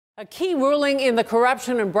A key ruling in the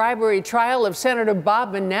corruption and bribery trial of Senator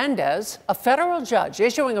Bob Menendez, a federal judge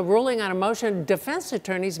issuing a ruling on a motion defense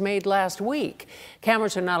attorneys made last week.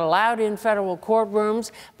 Cameras are not allowed in federal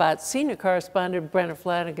courtrooms, but senior correspondent Brenda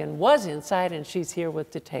Flanagan was inside, and she's here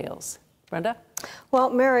with details. Brenda? Well,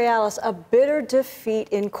 Mary Alice, a bitter defeat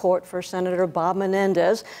in court for Senator Bob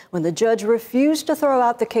Menendez when the judge refused to throw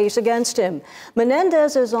out the case against him.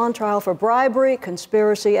 Menendez is on trial for bribery,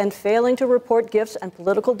 conspiracy, and failing to report gifts and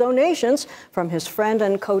political donations from his friend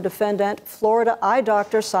and co-defendant, Florida eye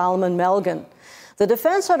doctor Solomon Melgen. The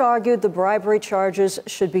defense had argued the bribery charges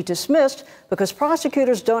should be dismissed because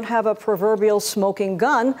prosecutors don't have a proverbial smoking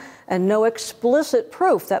gun and no explicit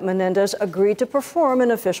proof that Menendez agreed to perform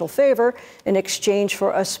an official favor in exchange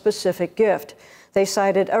for a specific gift. They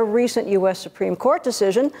cited a recent U.S. Supreme Court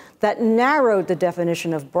decision that narrowed the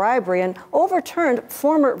definition of bribery and overturned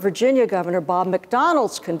former Virginia Governor Bob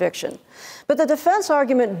McDonnell's conviction. But the defense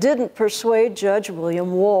argument didn't persuade Judge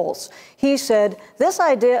William Walz. He said, "This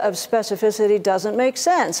idea of specificity doesn't make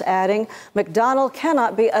sense," adding, "McDonnell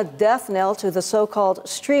cannot be a death knell to the so-called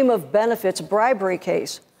stream of benefits bribery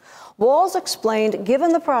case." Walz explained,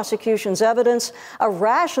 given the prosecution's evidence, a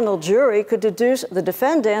rational jury could deduce the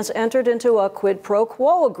defendants entered into a quid pro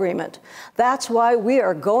quo agreement. That's why we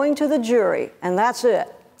are going to the jury, and that's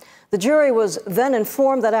it. The jury was then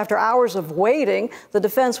informed that after hours of waiting, the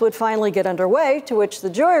defense would finally get underway, to which the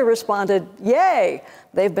jury responded, "Yay,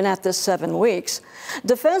 they've been at this 7 weeks."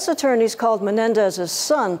 Defense attorneys called Menendez's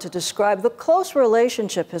son to describe the close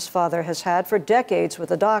relationship his father has had for decades with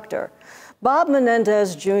a doctor. Bob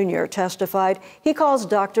Menendez Jr. testified he calls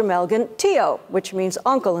Dr. Melgen Tio, which means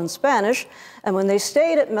uncle in Spanish, and when they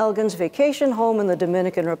stayed at Melgen's vacation home in the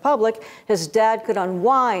Dominican Republic, his dad could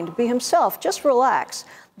unwind, be himself, just relax.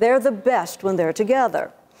 They're the best when they're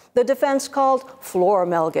together. The defense called Flor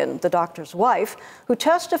Melgen, the doctor's wife, who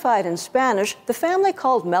testified in Spanish. The family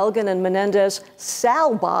called Melgen and Menendez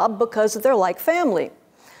Sal Bob because they're like family.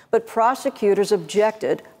 But prosecutors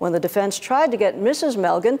objected when the defense tried to get Mrs.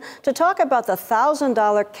 Melgen to talk about the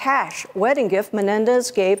 $1,000 cash wedding gift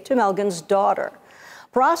Menendez gave to Melgen's daughter.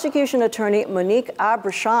 Prosecution attorney Monique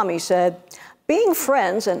Abrashami said, "Being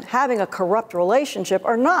friends and having a corrupt relationship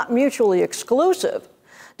are not mutually exclusive."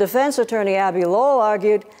 Defense attorney Abby Lowell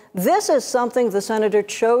argued, "This is something the senator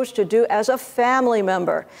chose to do as a family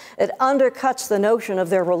member. It undercuts the notion of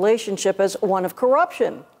their relationship as one of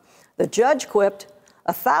corruption." The judge quipped,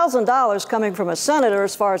 "$1,000 coming from a senator,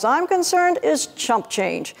 as far as I'm concerned, is chump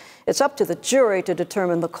change. It's up to the jury to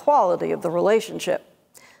determine the quality of the relationship."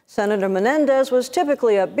 Senator Menendez was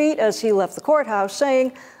typically upbeat as he left the courthouse,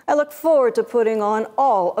 saying, "I look forward to putting on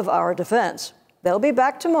all of our defense." They'll be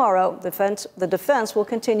back tomorrow. The defense will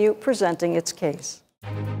continue presenting its case.